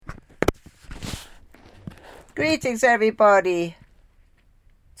Greetings, everybody.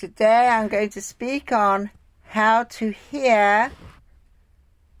 Today I'm going to speak on how to hear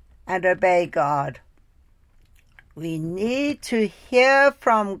and obey God. We need to hear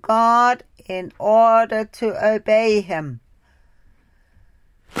from God in order to obey Him.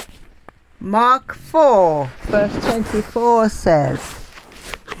 Mark 4, verse 24 says,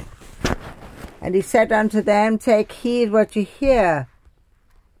 "And he said unto them, Take heed what you hear.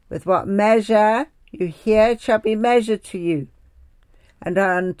 With what measure you hear, it shall be measured to you. And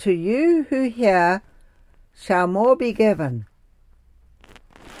unto you who hear shall more be given."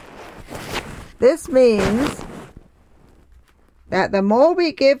 This means that the more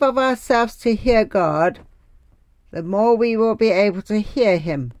we give of ourselves to hear God, the more we will be able to hear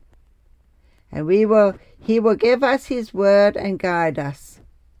Him. And He will give us His word and guide us.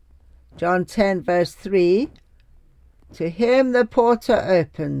 John 10, verse 3, "To him the porter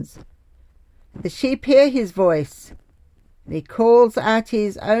opens. The sheep hear his voice, and he calls out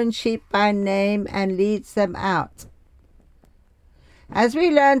his own sheep by name and leads them out." As we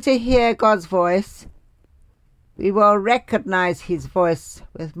learn to hear God's voice, we will recognize His voice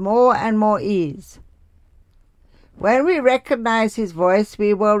with more and more ease. When we recognize His voice,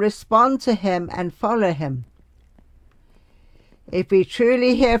 we will respond to Him and follow Him. If we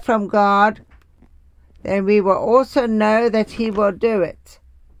truly hear from God, then we will also know that He will do it.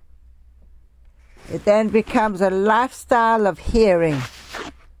 It then becomes a lifestyle of hearing.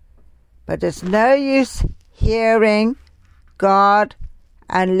 But it's no use hearing God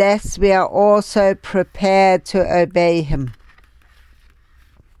unless we are also prepared to obey Him.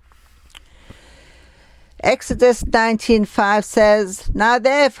 Exodus 19:5 says, "Now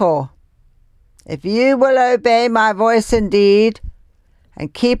therefore, if you will obey my voice indeed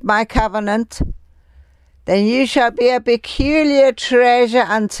and keep my covenant, then you shall be a peculiar treasure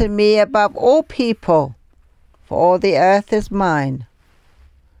unto me above all people, for all the earth is mine."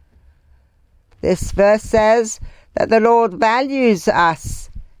 This verse says that the Lord values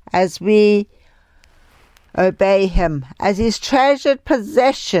us as we obey Him, as His treasured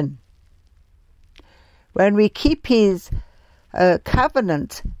possession. When we keep His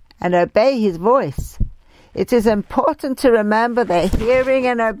covenant and obey His voice, it is important to remember that hearing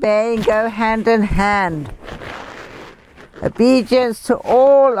and obeying go hand in hand. Obedience to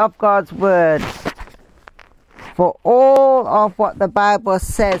all of God's words, for all of what the Bible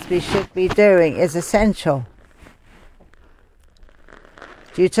says we should be doing, is essential.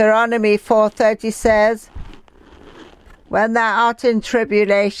 Deuteronomy 4:30 says, "When thou art in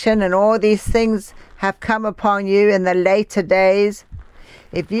tribulation and all these things have come upon you in the later days,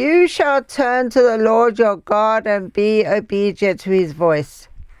 if you shall turn to the Lord your God and be obedient to His voice."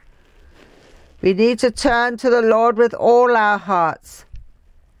 We need to turn to the Lord with all our hearts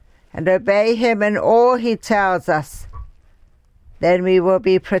and obey Him in all He tells us. Then we will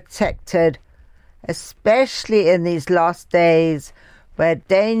be protected, especially in these last days where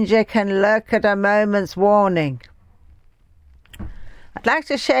danger can lurk at a moment's warning. I'd like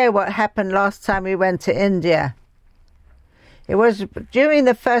to share what happened last time we went to India. It was during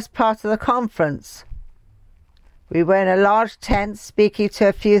the first part of the conference. We were in a large tent speaking to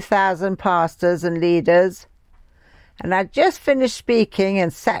a few thousand pastors and leaders, and I'd just finished speaking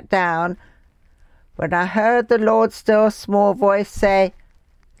and sat down when I heard the Lord's still small voice say,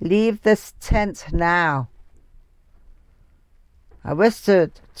 "Leave this tent now." I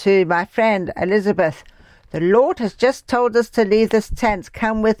whispered to my friend Elizabeth, "The Lord has just told us to leave this tent.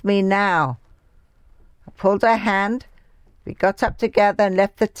 Come with me now." I pulled her hand. We got up together and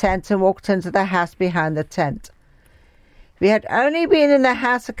left the tent and walked into the house behind the tent. We had only been in the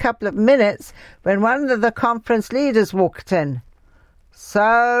house a couple of minutes when one of the conference leaders walked in.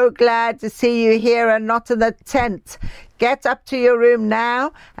 "So glad to see you here and not in the tent. Get up to your room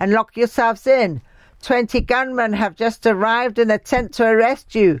now and lock yourselves in. 20 gunmen have just arrived in the tent to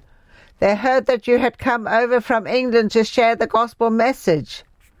arrest you. They heard that you had come over from England to share the gospel message."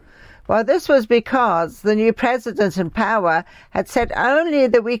 Well, this was because the new president in power had said only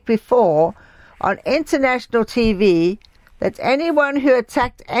the week before on international TV that anyone who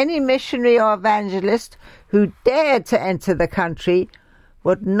attacked any missionary or evangelist who dared to enter the country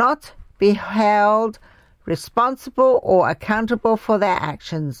would not be held responsible or accountable for their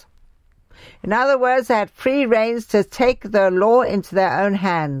actions. In other words, they had free reins to take the law into their own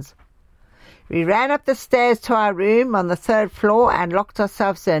hands. We ran up the stairs to our room on the 3rd floor and locked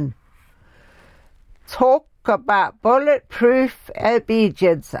ourselves in. "Talk about bulletproof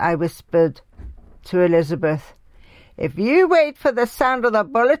obedience," I whispered to Elizabeth. "If you wait for the sound of the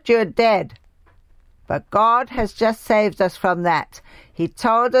bullet, you're dead. But God has just saved us from that. He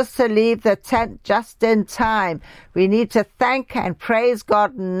told us to leave the tent just in time. We need to thank and praise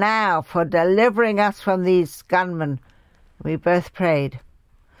God now for delivering us from these gunmen. We both prayed.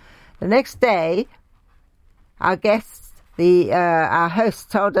 The next day, our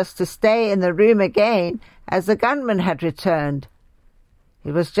host told us to stay in the room again as the gunman had returned.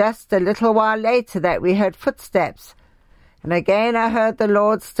 It was just a little while later that we heard footsteps, and again I heard the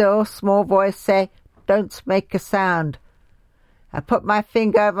Lord's still small voice say, "Don't make a sound." I put my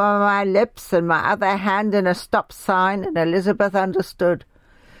finger over my lips and my other hand in a stop sign, and Elizabeth understood.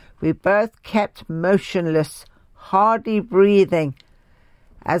 We both kept motionless, hardly breathing,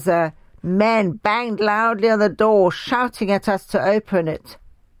 as a man banged loudly on the door, shouting at us to open it.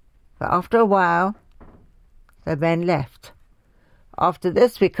 But after a while, the men left. After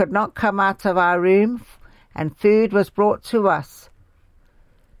this, we could not come out of our room, and food was brought to us.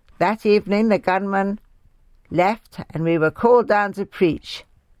 That evening, the gunman left, and we were called down to preach.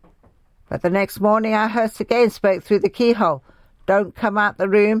 But the next morning, our host again spoke through the keyhole. "Don't come out the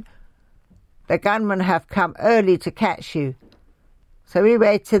room. The gunmen have come early to catch you." So we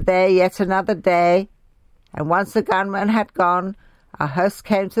waited there yet another day, and once the gunman had gone, our host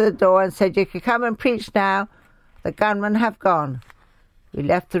came to the door and said, "You can come and preach now. The gunmen have gone." We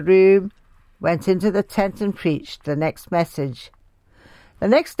left the room, went into the tent and preached the next message. The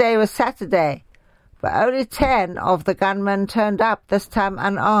next day was Saturday, but only 10 of the gunmen turned up, this time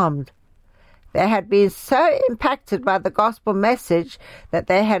unarmed. They had been so impacted by the gospel message that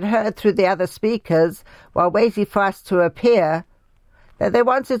they had heard through the other speakers while waiting for us to appear, that they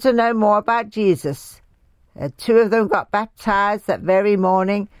wanted to know more about Jesus. 2 of them got baptized that very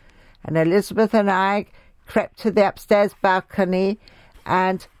morning, and Elizabeth and I crept to the upstairs balcony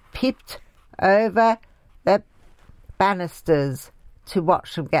and peeped over the banisters to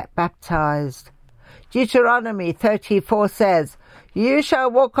watch them get baptized. Deuteronomy 34 says, "You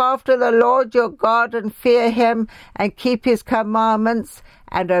shall walk after the Lord your God and fear him and keep his commandments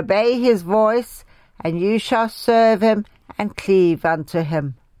and obey his voice, and you shall serve him and cleave unto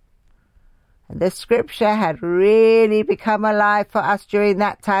him." And this scripture had really become alive for us during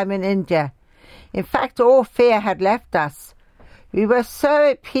that time in India. In fact, all fear had left us. We were so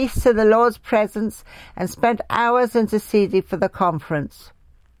at peace in the Lord's presence and spent hours interceding for the conference.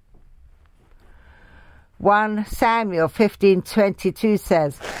 1 Samuel 15:22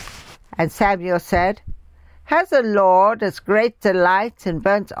 says, "And Samuel said, Has the Lord as great delight in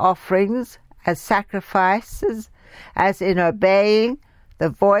burnt offerings as sacrifices, as in obeying the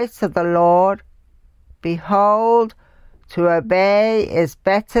voice of the Lord? Behold, to obey is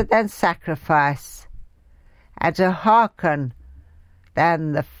better than sacrifice, and to hearken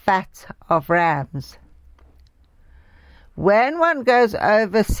than the fat of rams." When one goes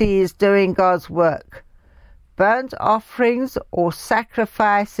overseas doing God's work, burnt offerings or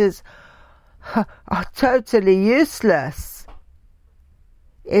sacrifices are totally useless.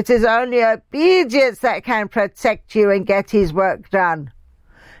 It is only obedience that can protect you and get his work done.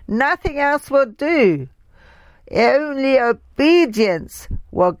 Nothing else will do. Only obedience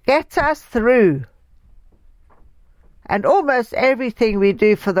will get us through. And almost everything we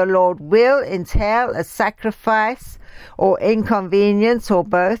do for the Lord will entail a sacrifice or inconvenience or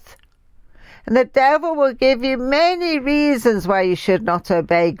both. And the devil will give you many reasons why you should not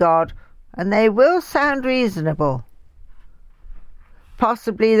obey God, and they will sound reasonable.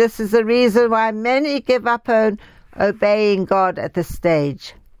 Possibly this is the reason why many give up on obeying God at this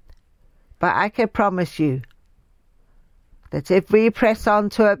stage. But I can promise you that if we press on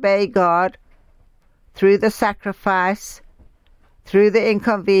to obey God through the sacrifice, through the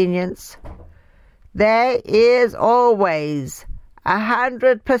inconvenience, there is always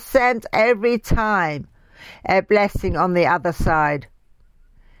 100% every time a blessing on the other side.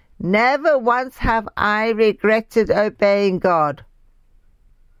 Never once have I regretted obeying God.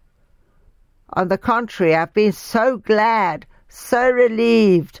 On the contrary, I've been so glad, so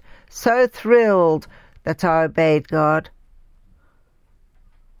relieved, so thrilled that I obeyed God.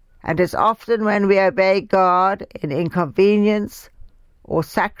 And it's often when we obey God in inconvenience or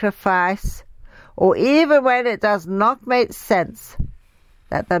sacrifice, or even when it does not make sense,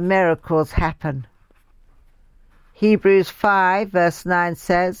 that the miracles happen. Hebrews 5 verse 9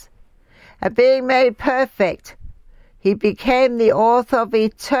 says, "And being made perfect, he became the author of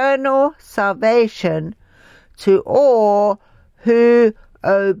eternal salvation to all who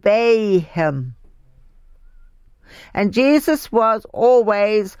obey him." And Jesus was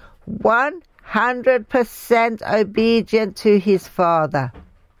always 100% obedient to his Father.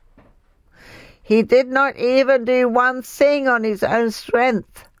 He did not even do one thing on his own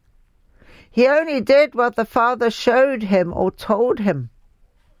strength. He only did what the Father showed him or told him.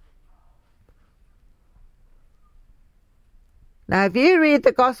 Now, if you read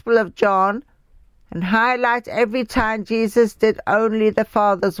the Gospel of John and highlight every time Jesus did only the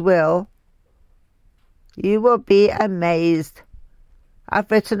Father's will, you will be amazed.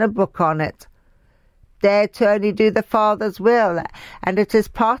 I've written a book on it. Dare to only do the Father's will, and it is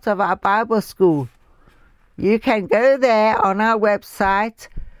part of our Bible school. You can go there on our website,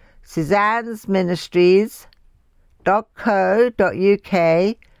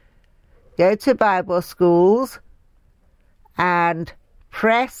 susannesministries.co.uk, go to Bible schools, and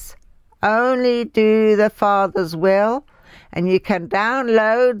press only do the Father's will, and you can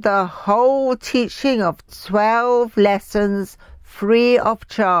download the whole teaching of 12 lessons free of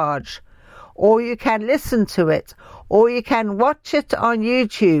charge, or you can listen to it, or you can watch it on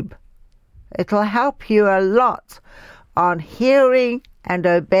YouTube. It'll help you a lot on hearing and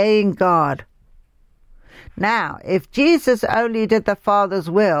obeying God. Now, if Jesus only did the Father's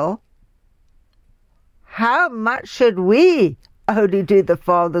will, how much should we only do the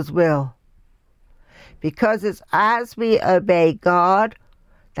Father's will? Because it's as we obey God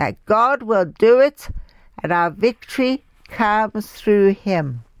that God will do it, and our victory comes through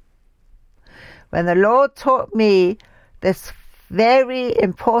Him. When the Lord taught me this very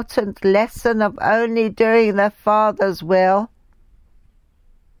important lesson of only doing the Father's will,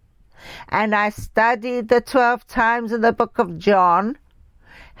 and I studied the 12 times in the book of John,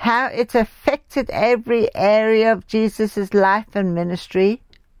 how it affected every area of Jesus' life and ministry,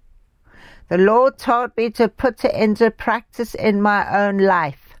 the Lord taught me to put it into practice in my own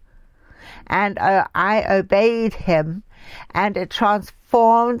life. And I obeyed Him, and it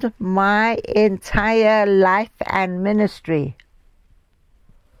transformed my entire life and ministry.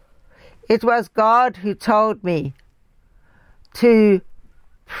 It was God who told me to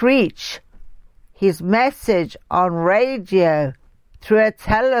preach His message on radio through a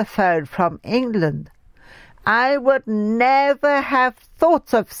telephone from England. I would never have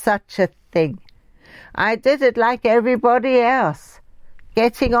thought of such a thing. I did it like everybody else,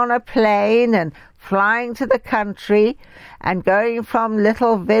 getting on a plane and flying to the country and going from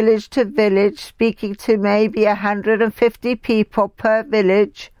little village to village, speaking to maybe 150 people per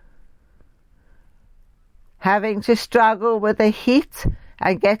village, having to struggle with the heat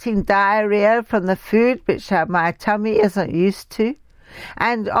and getting diarrhea from the food which my tummy isn't used to,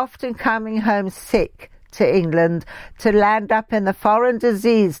 and often coming home sick to England to land up in the foreign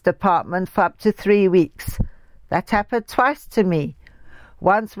disease department for up to 3 weeks. That happened twice to me,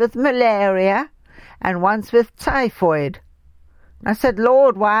 once with malaria and once with typhoid. I said,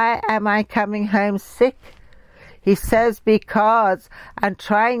 Lord, why am I coming home sick? He says, because I'm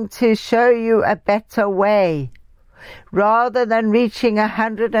trying to show you a better way. Rather than reaching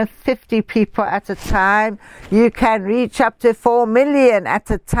 150 people at a time, you can reach up to 4 million at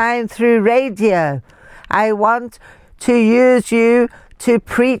a time through radio. I want to use you to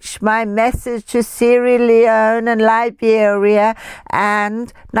preach my message to Sierra Leone and Liberia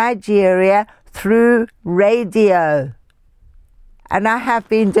and Nigeria through radio. And I have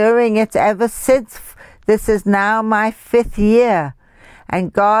been doing it ever since. This is now my 5th year.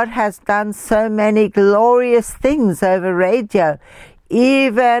 And God has done so many glorious things over radio,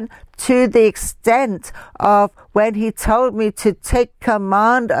 even to the extent of when He told me to take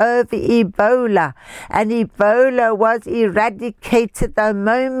command over Ebola. And Ebola was eradicated the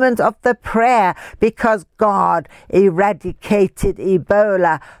moment of the prayer, because God eradicated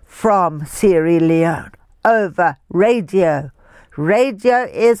Ebola from Sierra Leone over radio. Radio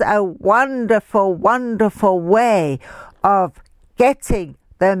is a wonderful, wonderful way of getting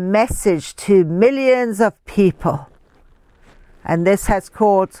the message to millions of people. And this has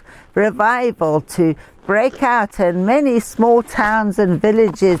caused revival to break out in many small towns and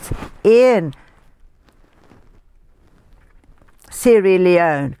villages in Sierra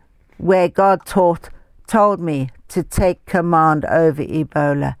Leone, where God told me to take command over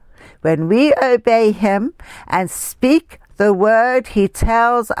Ebola. When we obey Him and speak the word He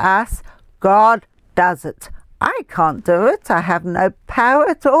tells us, God does it. I can't do it. I have no power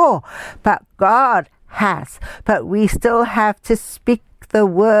at all. But God has. But we still have to speak the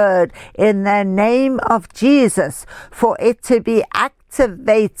word in the name of Jesus for it to be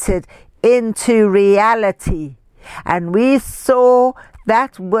activated into reality. And we saw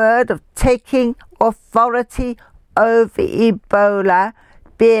that word of taking authority over Ebola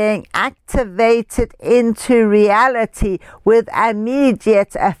being activated into reality with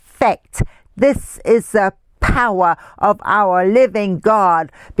immediate effect. This is the power of our living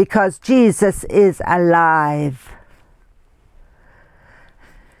God, because Jesus is alive.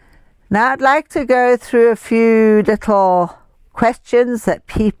 Now I'd like to go through a few little questions that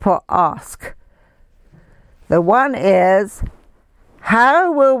people ask. The one is,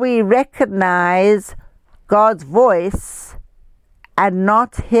 how will we recognize God's voice and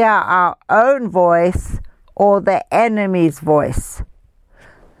not hear our own voice or the enemy's voice?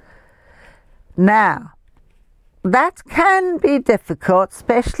 Now, that can be difficult,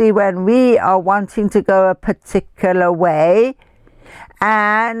 especially when we are wanting to go a particular way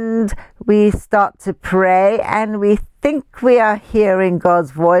and we start to pray and we think we are hearing God's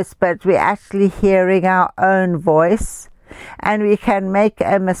voice, but we're actually hearing our own voice, and we can make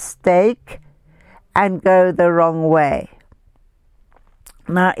a mistake and go the wrong way.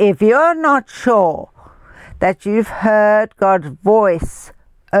 Now, if you're not sure that you've heard God's voice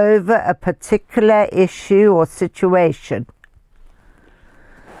over a particular issue or situation,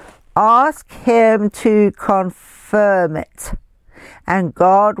 ask Him to confirm it, and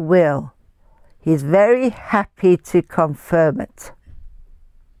God will. He's very happy to confirm it.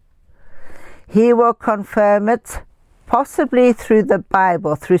 He will confirm it possibly through the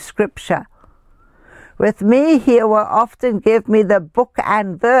Bible, through Scripture. With me, He will often give me the book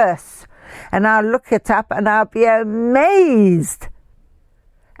and verse, and I'll look it up and I'll be amazed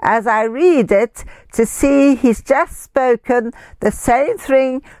as I read it to see He's just spoken the same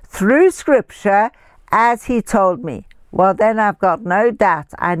thing through Scripture as He told me. Well, then I've got no doubt.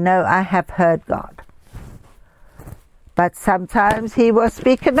 I know I have heard God. But sometimes He will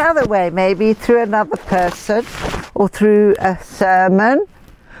speak another way, maybe through another person, or through a sermon,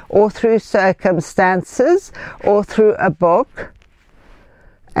 or through circumstances, or through a book.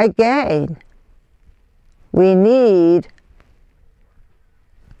 Again, we need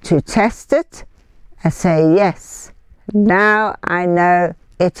to test it and say, yes, now I know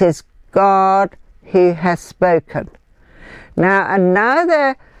it is God who has spoken. Now,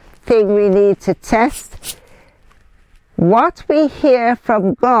 another thing we need to test, what we hear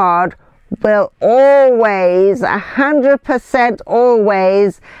from God will always, 100%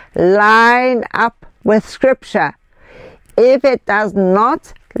 always, line up with Scripture. If it does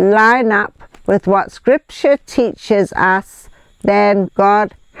not line up with what Scripture teaches us, then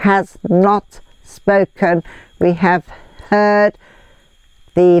God has not spoken. We have heard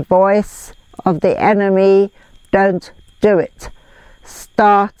the voice of the enemy. Don't do it.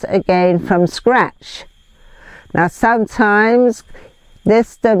 Start again from scratch. Now, sometimes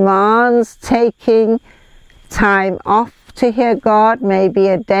this demands taking time off to hear God, maybe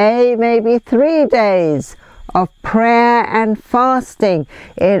a day, maybe 3 days of prayer and fasting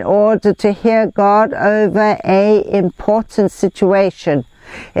in order to hear God over an important situation.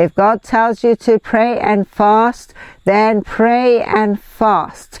 If God tells you to pray and fast, then pray and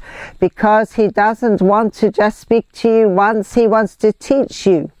fast, because He doesn't want to just speak to you once. He wants to teach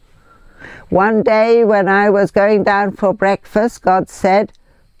you. One day when I was going down for breakfast, God said,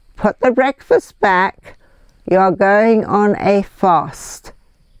 put the breakfast back. You're going on a fast.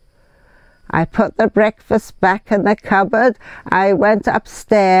 I put the breakfast back in the cupboard. I went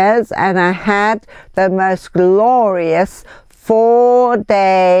upstairs and I had the most glorious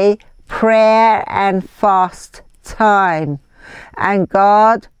 4-day prayer and fast time. And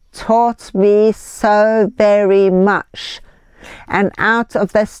God taught me so very much. And out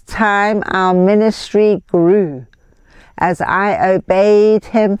of this time, our ministry grew as I obeyed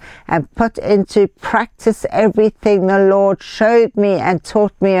Him and put into practice everything the Lord showed me and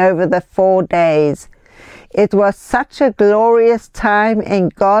taught me over the 4 days. It was such a glorious time in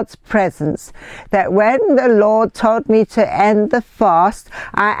God's presence that when the Lord told me to end the fast,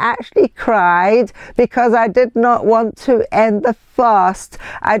 I actually cried because I did not want to end the fast.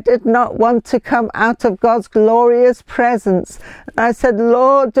 I did not want to come out of God's glorious presence. I said,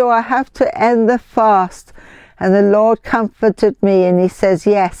 Lord, do I have to end the fast? And the Lord comforted me and He says,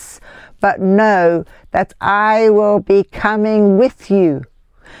 yes, but know that I will be coming with you.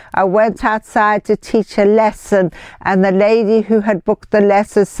 I went outside to teach a lesson, and the lady who had booked the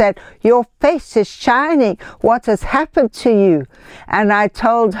lesson said, your face is shining. What has happened to you? And I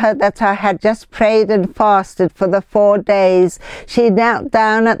told her that I had just prayed and fasted for the 4 days. She knelt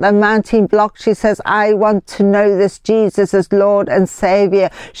down at the mounting block. She says, I want to know this Jesus as Lord and Savior.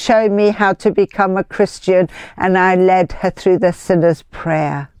 Show me how to become a Christian. And I led her through the sinner's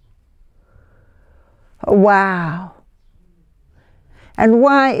prayer. Wow. And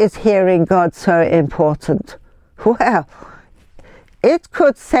why is hearing God so important? Well, it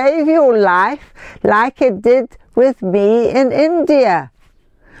could save your life like it did with me in India,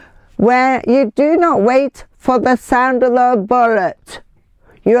 where you do not wait for the sound of the bullet.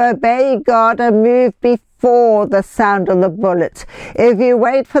 You obey God and move before the sound of the bullet. If you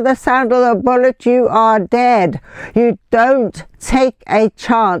wait for the sound of the bullet, you are dead. You don't take a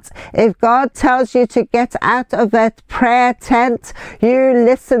chance. If God tells you to get out of that prayer tent, you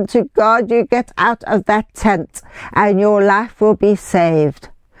listen to God, you get out of that tent, and your life will be saved.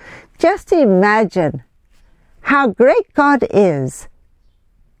 Just imagine how great God is,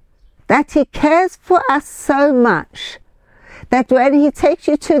 that He cares for us so much, that when He takes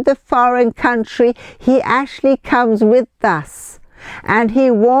you to the foreign country, He actually comes with us. And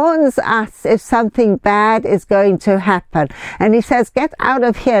He warns us if something bad is going to happen. And He says, get out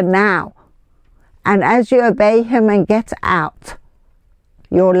of here now. And as you obey Him and get out,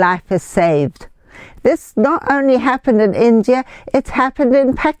 your life is saved. This not only happened in India, it happened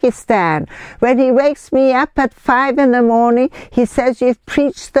in Pakistan. When He wakes me up at 5 in the morning, He says, you've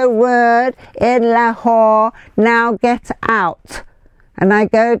preached the word in Lahore, now get out. And I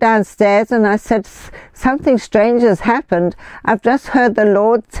go downstairs and I said, something strange has happened. I've just heard the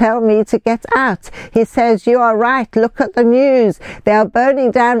Lord tell me to get out. He says, you are right, look at the news. They are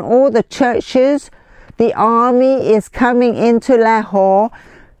burning down all the churches. The army is coming into Lahore.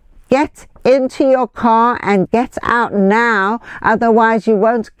 Get into your car and get out now, otherwise you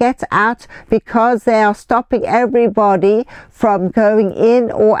won't get out, because they are stopping everybody from going in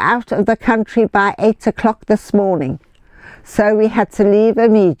or out of the country by 8 o'clock this morning. So we had to leave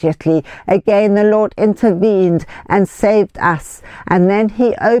immediately. Again, the Lord intervened and saved us. And then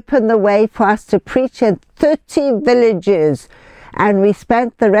He opened the way for us to preach in 30 villages. And we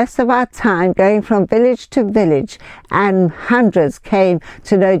spent the rest of our time going from village to village, and hundreds came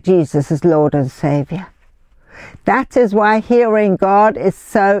to know Jesus as Lord and Saviour. That is why hearing God is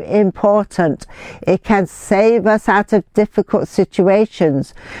so important. It can save us out of difficult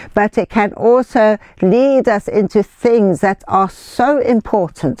situations, but it can also lead us into things that are so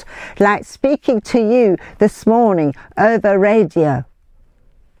important, like speaking to you this morning over radio.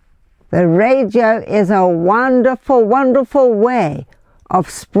 The radio is a wonderful, wonderful way of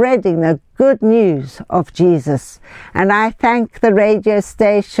spreading the good news of Jesus. And I thank the radio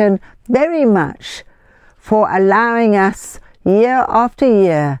station very much for allowing us year after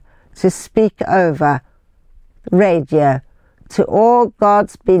year to speak over radio to all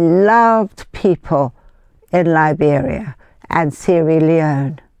God's beloved people in Liberia and Sierra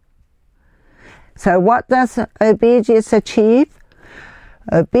Leone. So what does obedience achieve?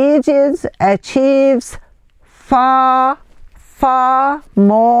 Obedience achieves far, far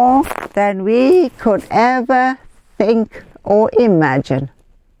more than we could ever think or imagine.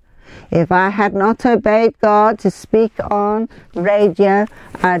 If I had not obeyed God to speak on radio,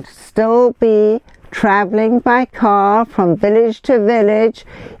 I'd still be traveling by car from village to village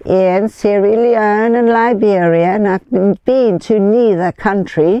in Sierra Leone and Liberia, and I've been to neither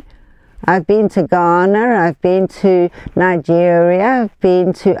country. I've been to Ghana, I've been to Nigeria, I've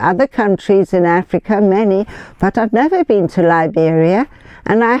been to other countries in Africa, many, but I've never been to Liberia,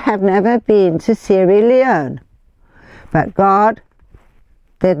 and I have never been to Sierra Leone. But God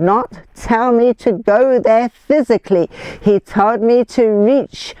did not tell me to go there physically. He told me to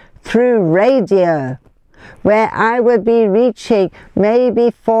reach through radio, where I would be reaching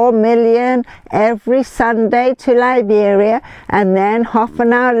maybe 4 million every Sunday to Liberia, and then half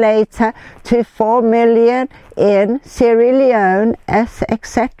an hour later to 4 million in Sierra Leone,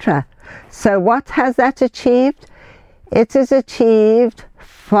 etc. So what has that achieved? It has achieved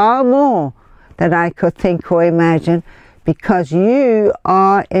far more than I could think or imagine, because you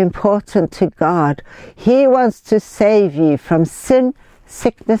are important to God. He wants to save you from sin,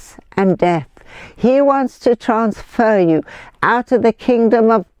 sickness, and death. He wants to transfer you out of the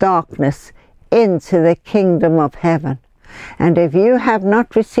kingdom of darkness into the kingdom of heaven. And if you have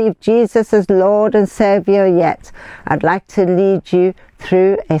not received Jesus as Lord and Saviour yet, I'd like to lead you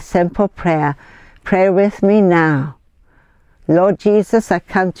through a simple prayer. Pray with me now. Lord Jesus, I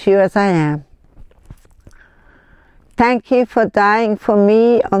come to you as I am. Thank you for dying for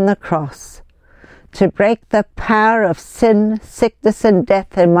me on the cross, to break the power of sin, sickness, and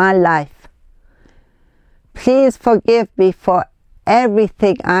death in my life. Please forgive me for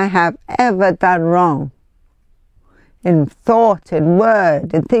everything I have ever done wrong, in thought, in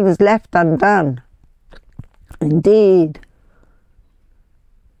word, in things left undone, in deed.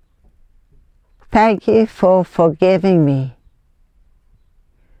 Thank you for forgiving me.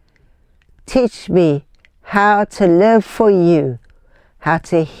 Teach me how to live for you, how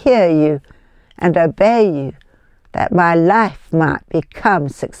to hear you and obey you, that my life might become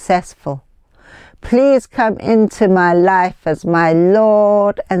successful. Please come into my life as my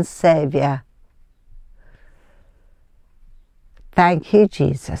Lord and Saviour. Thank you,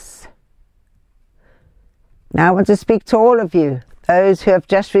 Jesus. Now I want to speak to all of you, those who have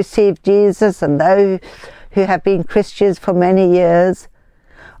just received Jesus and those who have been Christians for many years.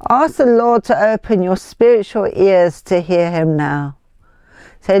 Ask the Lord to open your spiritual ears to hear him now.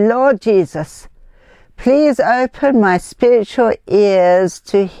 Say, Lord Jesus, please open my spiritual ears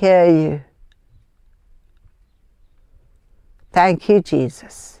to hear you. Thank you,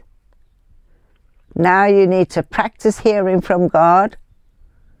 Jesus. Now you need to practice hearing from God,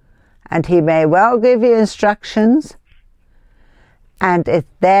 and he may well give you instructions, and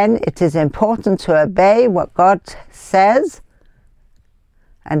then it is important to obey what God says.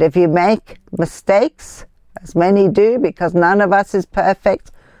 And if you make mistakes, as many do, because none of us is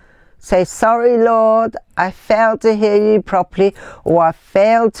perfect, say, sorry, Lord, I failed to hear you properly, or I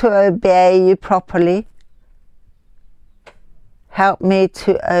failed to obey you properly. Help me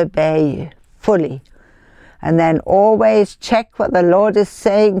to obey you fully. And then always check what the Lord is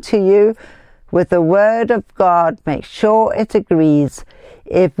saying to you with the Word of God. Make sure it agrees.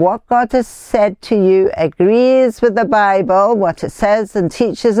 If what God has said to you agrees with the Bible, what it says and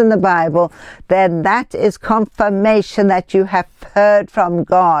teaches in the Bible, then that is confirmation that you have heard from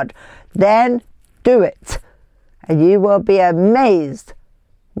God. Then do it, and you will be amazed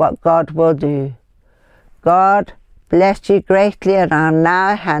what God will do. God bless you greatly, and I'll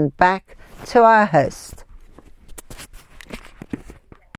now hand back to our host.